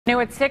New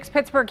at 6,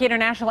 Pittsburgh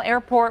International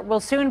Airport will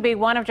soon be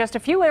one of just a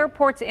few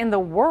airports in the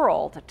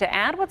world to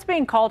add what's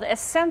being called a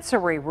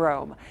sensory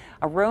room,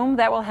 a room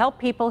that will help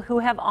people who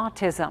have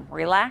autism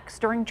relax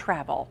during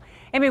travel.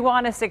 Amy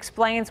Wanis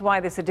explains why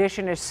this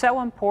addition is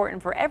so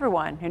important for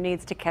everyone who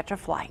needs to catch a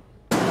flight.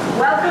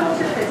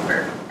 Welcome to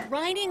Pittsburgh.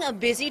 Riding a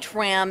busy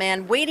tram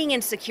and waiting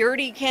in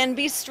security can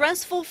be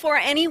stressful for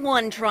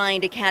anyone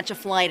trying to catch a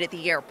flight at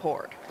the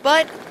airport.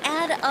 But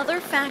add other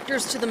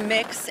factors to the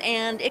mix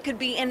and it could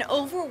be an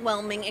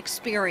overwhelming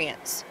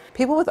experience.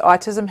 People with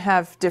autism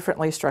have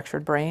differently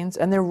structured brains,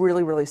 and they're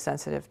really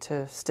sensitive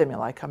to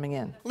stimuli coming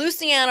in.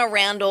 Luciana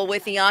Randall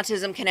with the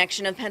Autism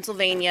Connection of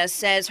Pennsylvania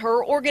says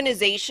her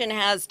organization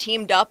has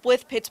teamed up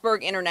with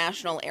Pittsburgh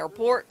International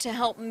Airport to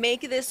help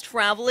make this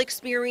travel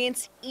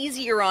experience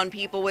easier on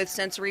people with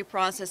sensory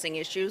processing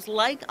issues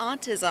like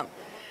autism.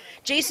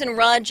 Jason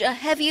Rudge, a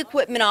heavy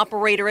equipment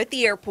operator at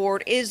the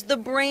airport, is the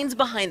brains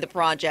behind the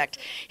project.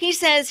 He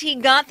says he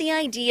got the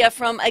idea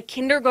from a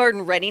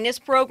kindergarten readiness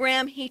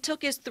program he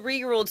took his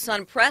 3-year-old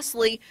son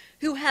Presley,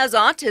 who has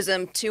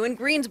autism, to in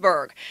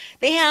Greensburg.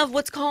 They have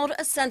what's called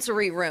a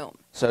sensory room.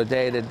 So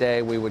day to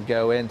day we would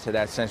go into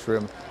that sensory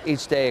room.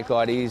 Each day it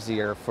got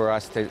easier for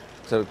us to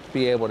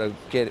be able to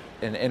get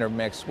an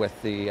intermix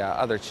with the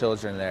other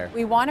children there.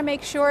 We want to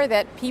make sure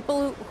that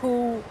people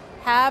who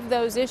have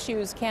those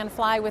issues can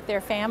fly with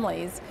their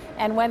families,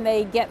 and when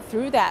they get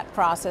through that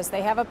process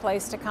they have a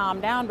place to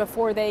calm down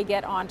before they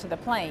get onto the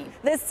plane.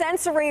 This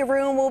sensory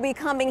room will be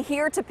coming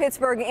here to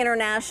Pittsburgh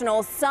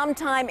International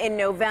sometime in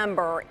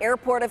November.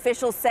 Airport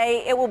officials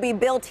say it will be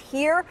built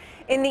here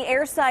in the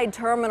airside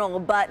terminal,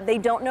 but they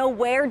don't know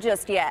where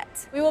just yet.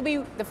 We will be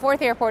the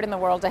 4th airport in the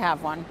world to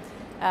have one.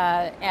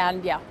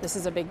 And yeah, this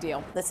is a big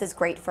deal. This is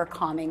great for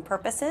calming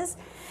purposes,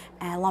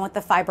 along with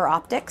the fiber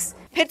optics.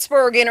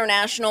 Pittsburgh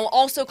International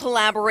also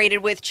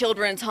collaborated with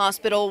Children's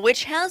Hospital,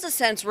 which has a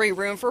sensory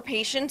room for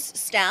patients,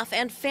 staff,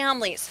 and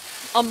families.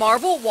 A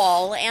marble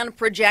wall and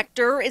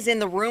projector is in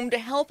the room to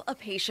help a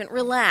patient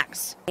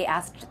relax. They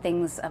asked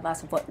things of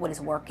us, what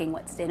is working,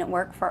 what didn't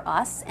work for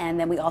us, and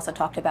then we also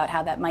talked about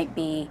how that might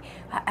be,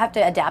 have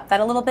to adapt that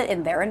a little bit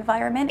in their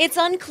environment. It's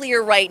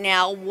unclear right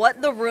now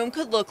what the room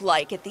could look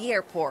like at the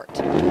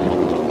airport.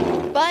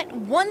 But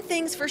one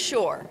thing's for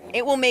sure,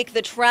 it will make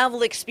the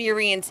travel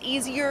experience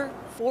easier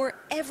for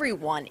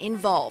everyone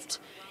involved.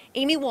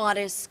 Amy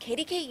Watis,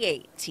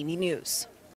 KDKA-TV News.